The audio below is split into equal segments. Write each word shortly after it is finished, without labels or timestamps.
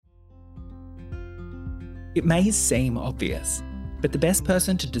It may seem obvious, but the best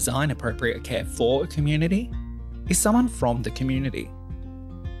person to design appropriate care for a community is someone from the community.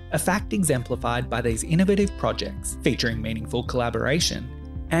 A fact exemplified by these innovative projects featuring meaningful collaboration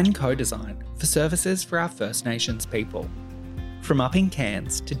and co-design for services for our First Nations people. From up in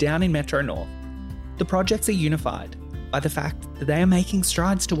Cairns to down in Metro North, the projects are unified by the fact that they are making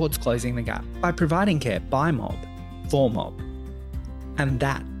strides towards closing the gap by providing care by mob, for mob. And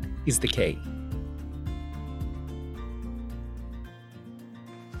that is the key.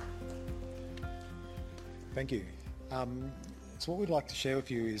 Thank you. So what we'd like to share with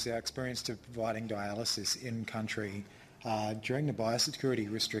you is our experience to providing dialysis in country during the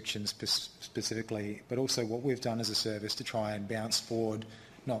biosecurity restrictions specifically, but also what we've done as a service to try and bounce forward,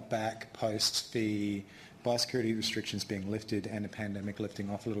 not back, post the biosecurity restrictions being lifted and the pandemic lifting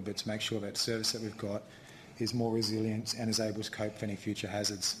off a little bit to make sure that service that we've got is more resilient and is able to cope with any future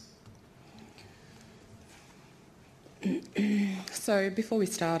hazards. So before we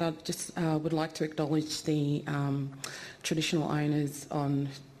start, I just would like to acknowledge the traditional owners on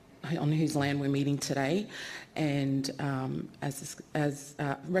whose land we're meeting today, and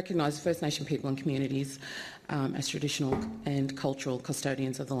recognise First Nation people and communities as traditional and cultural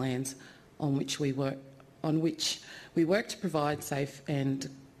custodians of the lands on which we work to provide safe and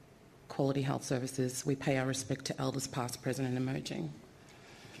quality health services. We pay our respect to elders past, present and emerging.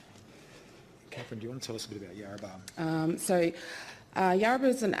 Catherine, do you want to tell us a bit about Yarrabah? Yarrabah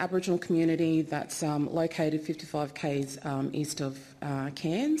is an Aboriginal community that's located 55 k's east of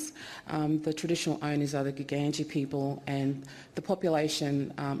Cairns. The traditional owners are the Giganji people, and the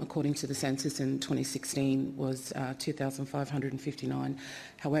population, according to the census in 2016, was 2,559.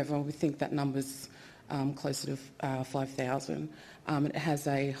 However, we think that number's closer to 5,000. It has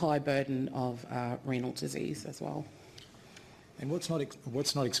a high burden of renal disease as well. And what's not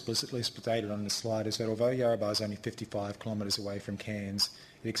explicitly stated on the slide is that although Yarrabah is only 55 kilometres away from Cairns,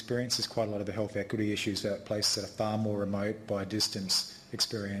 it experiences quite a lot of the health equity issues that places that are far more remote by distance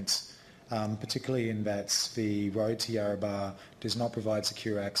experience, particularly in that the road to Yarrabah does not provide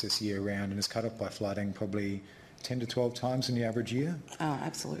secure access year round and is cut off by flooding probably 10 to 12 times in the average year.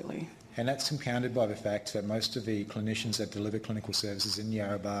 Absolutely. And that's compounded by the fact that most of the clinicians that deliver clinical services in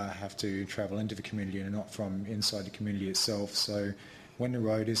Yarrabah have to travel into the community and not from inside the community itself. So when the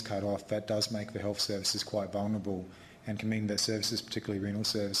road is cut off, that does make the health services quite vulnerable and can mean that services, particularly renal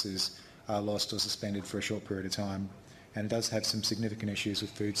services, are lost or suspended for a short period of time. And it does have some significant issues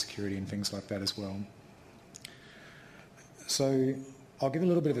with food security and things like that as well. So I'll give a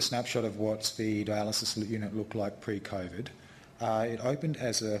little bit of a snapshot of what the dialysis unit looked like pre-COVID. It opened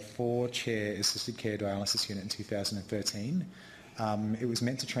as a 4-chair assisted care dialysis unit in 2013. It was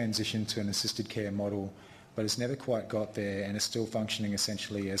meant to transition to an assisted care model, but it's never quite got there and is still functioning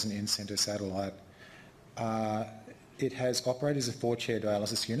essentially as an in-centre satellite. It has operated as a 4-chair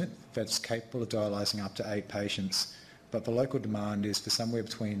dialysis unit that's capable of dialysing up to 8 patients, but the local demand is for somewhere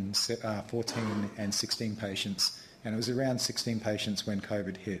between 14 and 16 patients, and it was around 16 patients when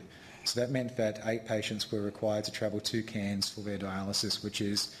COVID hit. So that meant that 8 patients were required to travel to Cairns for their dialysis, which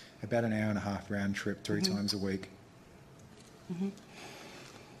is about an hour and a half round trip 3 times a week.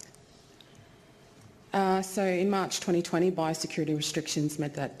 So in March 2020, biosecurity restrictions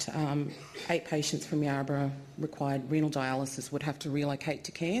meant that 8 patients from Yarrabah required renal dialysis would have to relocate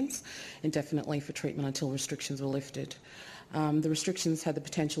to Cairns indefinitely for treatment until restrictions were lifted. The restrictions had the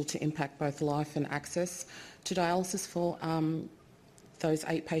potential to impact both life and access to dialysis for those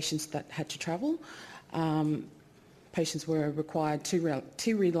 8 patients that had to travel. Patients were required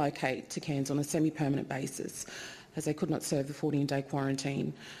to relocate to Cairns on a semi-permanent basis, as they could not serve the 14-day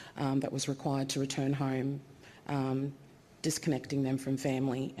quarantine that was required to return home, disconnecting them from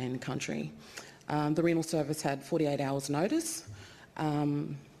family and country. The renal service had 48 hours notice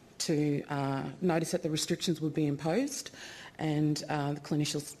to notice that the restrictions would be imposed, and the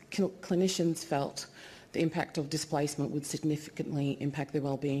clinicians felt the impact of displacement would significantly impact their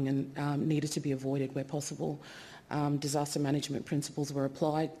wellbeing and needed to be avoided where possible. Disaster management principles were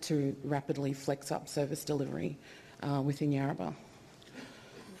applied to rapidly flex up service delivery within Yarrabah.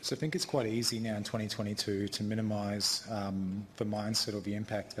 So I think it's quite easy now in 2022 to minimise the mindset or the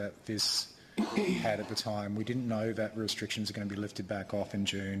impact that this had at the time. We didn't know that restrictions are going to be lifted back off in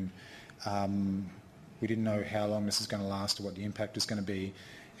June. We didn't know how long this is going to last or what the impact is going to be.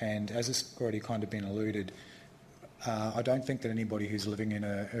 And as has already kind of been alluded, I don't think that anybody who's living in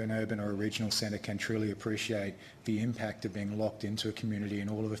an urban or a regional centre can truly appreciate the impact of being locked into a community and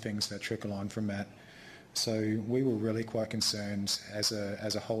all of the things that trickle on from that. So we were really quite concerned as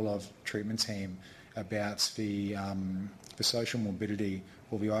a whole of treatment team about the social morbidity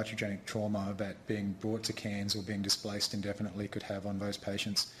or the iatrogenic trauma that being brought to Cairns or being displaced indefinitely could have on those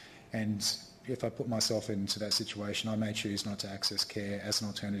patients. And if I put myself into that situation, I may choose not to access care as an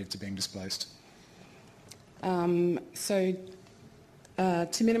alternative to being displaced. To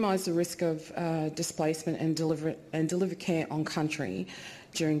minimise the risk of displacement and deliver care on country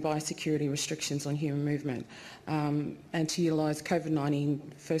during biosecurity restrictions on human movement, and to utilise COVID-19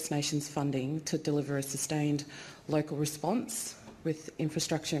 First Nations funding to deliver a sustained local response with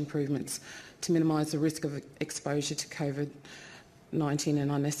infrastructure improvements to minimise the risk of exposure to COVID-19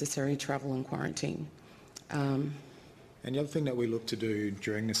 and unnecessary travel and quarantine. And the other thing that we look to do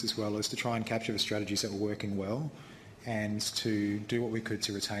during this as well is to try and capture the strategies that were working well and to do what we could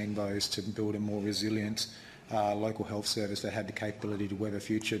to retain those, to build a more resilient local health service that had the capability to weather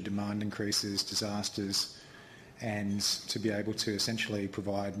future demand increases, disasters, and to be able to essentially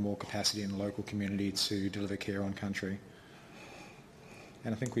provide more capacity in the local community to deliver care on country.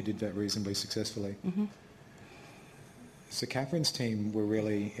 And I think we did that reasonably successfully. Mm-hmm. So Catherine's team were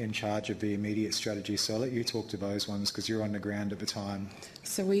really in charge of the immediate strategy, so I'll let you talk to those ones because you're on the ground at the time.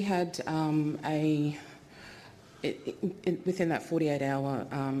 So we had within that 48-hour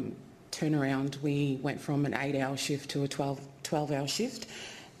turnaround, we went from an 8-hour shift to a 12-hour shift,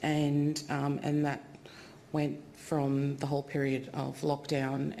 and that went from the whole period of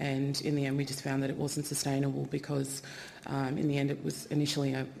lockdown, and in the end we just found that it wasn't sustainable because in the end it was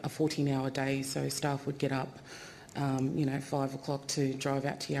initially a 14-hour day, so staff would get up 5 o'clock to drive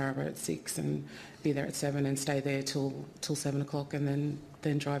out to Yarrabah at 6 and be there at 7 and stay there till 7 o'clock and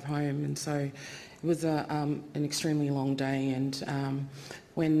then drive home. And so it was an extremely long day, and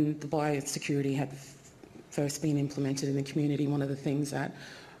when the biosecurity had first been implemented in the community, one of the things that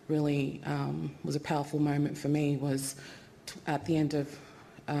really was a powerful moment for me was at the end of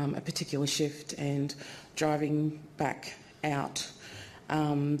a particular shift and driving back out.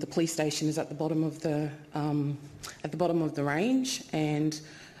 The police station is at the bottom of the range, and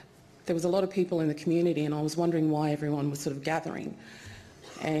there was a lot of people in the community, and I was wondering why everyone was sort of gathering.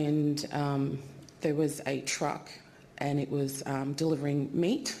 And there was a truck, and it was delivering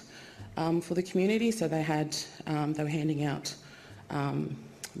meat for the community. So they were handing out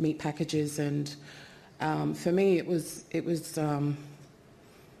meat packages, and for me it was.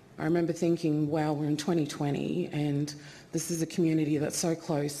 I remember thinking, wow, we're in 2020, and this is a community that's so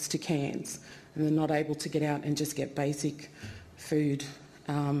close to Cairns, and they're not able to get out and just get basic food.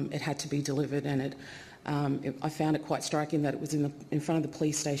 It had to be delivered, and I found it quite striking that it was in front of the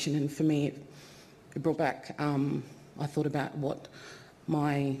police station, and for me it brought back, I thought about what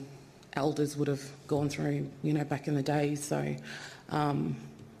my elders would have gone through, back in the day. So I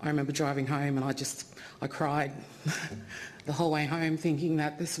remember driving home, and I cried the whole way home, thinking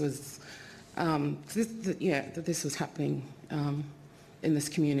that this was that this was happening in this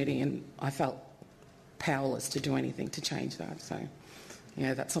community, and I felt powerless to do anything to change that. So,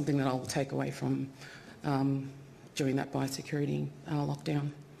 that's something that I'll take away from during that biosecurity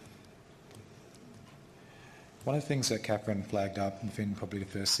lockdown. One of the things that Catherine flagged up within probably the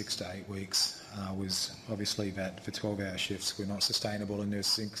first 6 to 8 weeks was obviously that for 12-hour shifts were not sustainable, and there's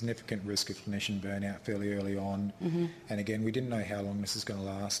significant risk of clinician burnout fairly early on. Mm-hmm. And again, we didn't know how long this is going to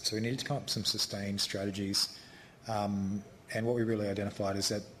last, so we needed to come up with some sustained strategies. And what we really identified is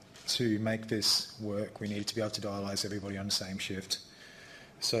that to make this work, we needed to be able to dialyse everybody on the same shift.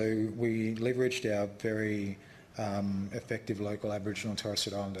 So we leveraged our very effective local Aboriginal and Torres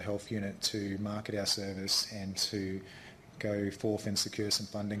Strait Islander health unit to market our service and to go forth and secure some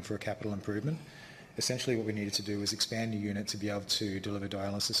funding for a capital improvement. Essentially what we needed to do was expand the unit to be able to deliver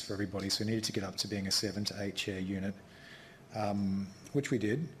dialysis for everybody, so we needed to get up to being a 7 to 8 chair unit, which we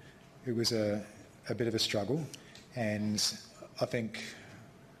did. It was a bit of a struggle, and I think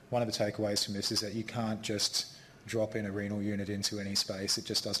one of the takeaways from this is that you can't just drop in a renal unit into any space. It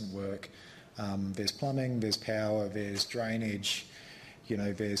just doesn't work. There's plumbing, there's power, there's drainage,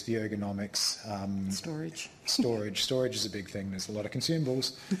 there's the ergonomics. Storage is a big thing. There's a lot of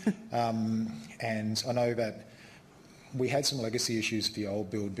consumables. And I know that we had some legacy issues with the old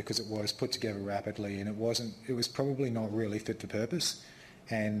build because it was put together rapidly, and it was probably not really fit for purpose.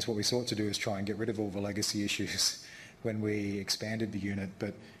 And what we sought to do is try and get rid of all the legacy issues when we expanded the unit.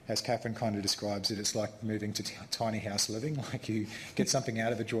 But as Catherine kind of describes it, it's like moving to tiny house living. Like you get something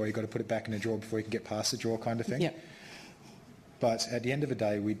out of a drawer, you've got to put it back in a drawer before you can get past the drawer kind of thing. Yep. But at the end of the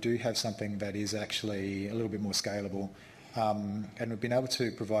day, we do have something that is actually a little bit more scalable. And we've been able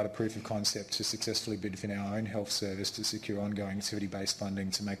to provide a proof of concept to successfully bid within our own health service to secure ongoing activity-based funding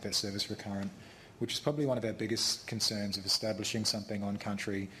to make that service recurrent, which is probably one of our biggest concerns of establishing something on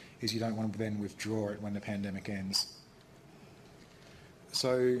country, is you don't want to then withdraw it when the pandemic ends.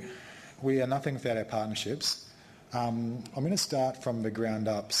 So we are nothing without our partnerships. I'm going to start from the ground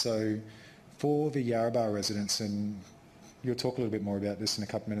up. So for the Yarrabah residents, and you'll talk a little bit more about this in a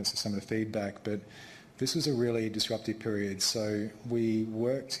couple of minutes of some of the feedback, but this was a really disruptive period. So we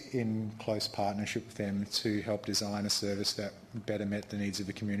worked in close partnership with them to help design a service that better met the needs of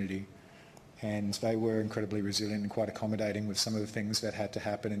the community. And they were incredibly resilient and quite accommodating with some of the things that had to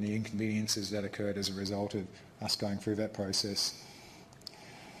happen and the inconveniences that occurred as a result of us going through that process.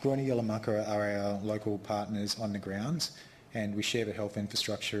 Groyne Yallamukka are our local partners on the ground, and we share the health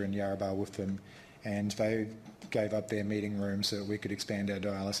infrastructure in Yarrabah with them, and they gave up their meeting room so that we could expand our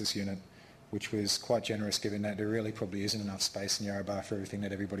dialysis unit, which was quite generous given that there really probably isn't enough space in Yarrabah for everything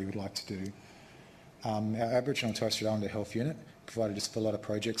that everybody would like to do. Our Aboriginal and Torres Strait Islander Health Unit provided us with a lot of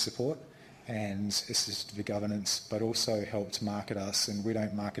project support and assisted the governance, but also helped market us, and we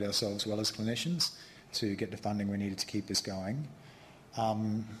don't market ourselves well as clinicians, to get the funding we needed to keep this going.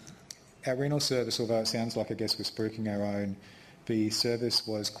 Our renal service, although it sounds like I guess we're spruiking our own, the service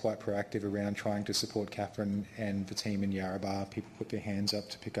was quite proactive around trying to support Catherine and the team in Yarrabah. People put their hands up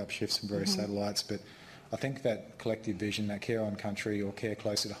to pick up shifts from various satellites, but I think that collective vision, that care on country or care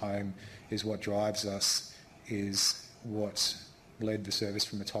closer to home, is what drives us, is what led the service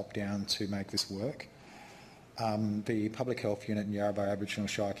from the top down to make this work. The public health unit in Yarrabah Aboriginal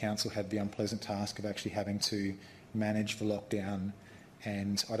Shire Council had the unpleasant task of actually having to manage the lockdown,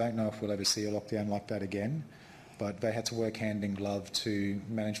 and I don't know if we'll ever see a lockdown like that again, but they had to work hand in glove to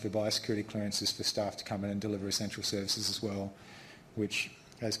manage the biosecurity clearances for staff to come in and deliver essential services as well, which,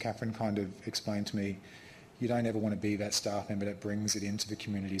 as Catherine kind of explained to me, you don't ever want to be that staff member that brings it into the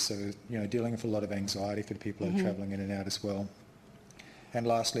community. So, dealing with a lot of anxiety for the people that are travelling in and out as well. And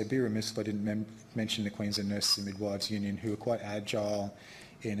lastly, I'd be remiss if I didn't mention the Queensland Nurses and Midwives Union, who are quite agile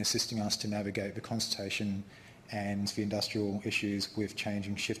in assisting us to navigate the consultation and the industrial issues with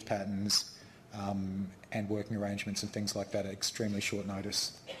changing shift patterns and working arrangements and things like that at extremely short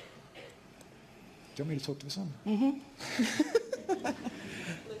notice. Do you want me to talk to this one?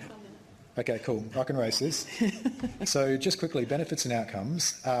 Okay, cool. I can race this. So just quickly, benefits and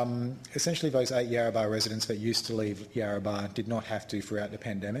outcomes. Essentially, those 8 Yarrabah residents that used to leave Yarrabah did not have to throughout the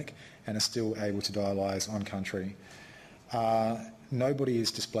pandemic and are still able to dialyse on country. Nobody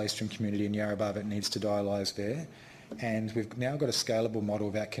is displaced from community in Yarrabah that needs to dialyse there. And we've now got a scalable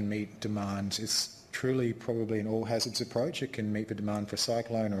model that can meet demand. It's truly probably an all-hazards approach. It can meet the demand for a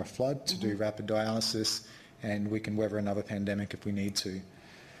cyclone or a flood to do rapid dialysis, and we can weather another pandemic if we need to.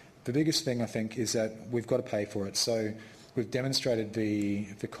 The biggest thing, I think, is that we've got to pay for it. So we've demonstrated the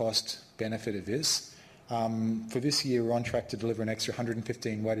cost benefit of this. For this year, we're on track to deliver an extra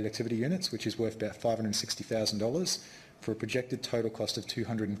 115 weighted activity units, which is worth about $560,000, for a projected total cost of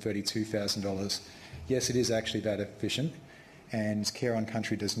 $232,000. Yes, it is actually that efficient, and Care on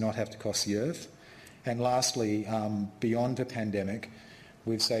Country does not have to cost the earth. And lastly, beyond the pandemic,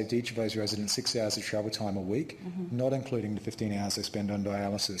 we've saved each of those residents 6 hours of travel time a week, not including the 15 hours they spend on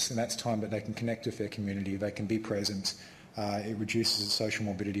dialysis. And that's time that they can connect with their community, they can be present. It reduces the social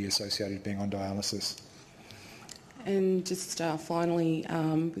morbidity associated with being on dialysis. And just finally,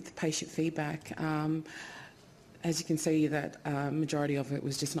 with the patient feedback, as you can see, that majority of it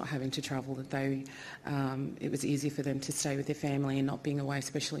was just not having to travel, that it was easier for them to stay with their family and not being away,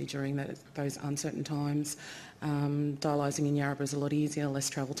 especially during those uncertain times. Dialysing in Yarrabah is a lot easier, less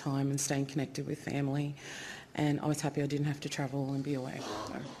travel time and staying connected with family. And I was happy I didn't have to travel and be away.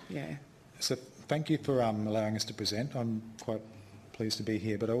 So, yeah. So thank you for allowing us to present. I'm quite pleased to be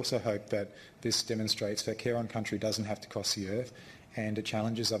here, but I also hope that this demonstrates that Care on Country doesn't have to cost the earth, and it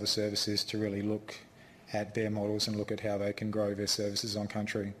challenges other services to really look at their models and look at how they can grow their services on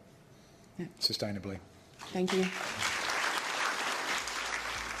country sustainably. Thank you.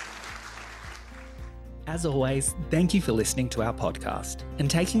 As always, thank you for listening to our podcast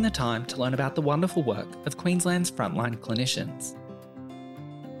and taking the time to learn about the wonderful work of Queensland's frontline clinicians.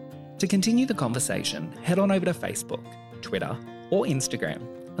 To continue the conversation, head on over to Facebook, Twitter, or Instagram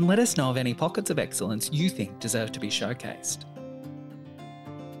and let us know of any pockets of excellence you think deserve to be showcased.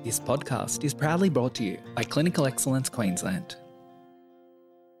 This podcast is proudly brought to you by Clinical Excellence Queensland.